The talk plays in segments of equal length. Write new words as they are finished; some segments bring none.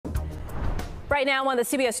Right now on the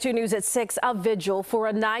CBS 2 News at 6, a vigil for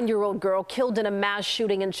a 9-year-old girl killed in a mass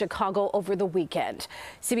shooting in Chicago over the weekend.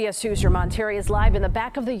 CBS 2's Jermont Terry is live in the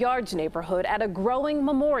back of the Yards neighborhood at a growing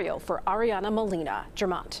memorial for Ariana Molina.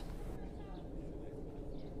 Jermont.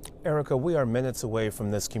 Erica, we are minutes away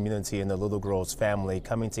from this community and the little girl's family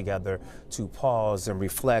coming together to pause and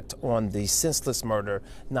reflect on the senseless murder,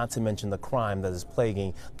 not to mention the crime that is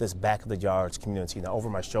plaguing this back of the Yards community. Now,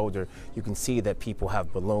 over my shoulder, you can see that people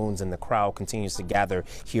have balloons and the crowd continues to gather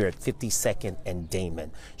here at 52nd and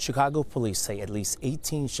Damon. Chicago police say at least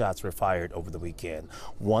 18 shots were fired over the weekend.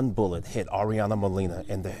 One bullet hit Ariana Molina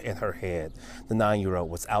in her head. The 9-year-old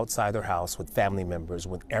was outside her house with family members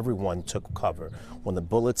when everyone took cover. When the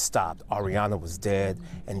bullets stopped, Ariana was dead,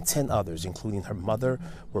 and 10 others, including her mother,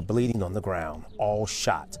 were bleeding on the ground, all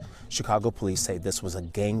shot. Chicago police say this was a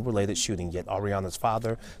gang-related shooting, yet Ariana's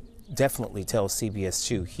father definitely tells CBS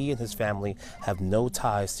 2 he and his family have no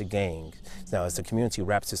ties to gangs. Now, as the community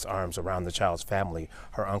wraps its arms around the child's family,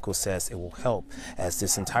 her uncle says it will help as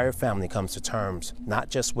this entire family comes to terms not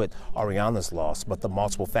just with Ariana's loss, but the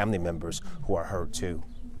multiple family members who are hurt too.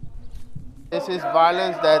 This is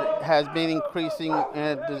violence that has been increasing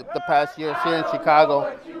in the past years here in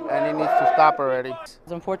Chicago, and it needs to stop already.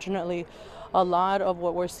 Unfortunately, a lot of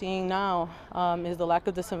what we're seeing now is the lack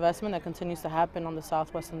of disinvestment that continues to happen on the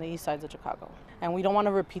southwest and the east sides of Chicago. And we don't want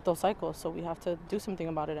to repeat those cycles, so we have to do something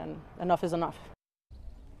about it, and enough is enough.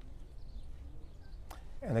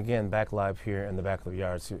 And again, back live here in the back of the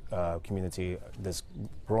Yards community, this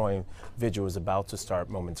growing vigil is about to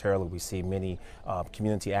start momentarily. We see many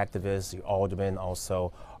community activists, the aldermen,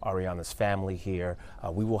 also Ariana's family here.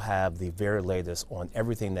 We will have the very latest on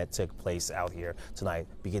everything that took place out here tonight,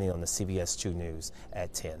 beginning on the CBS 2 News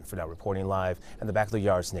at 10. For now, reporting live in the back of the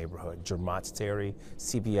Yards neighborhood, Jermont Terry,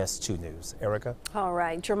 CBS 2 News. Erica? All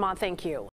right, Jermont, thank you.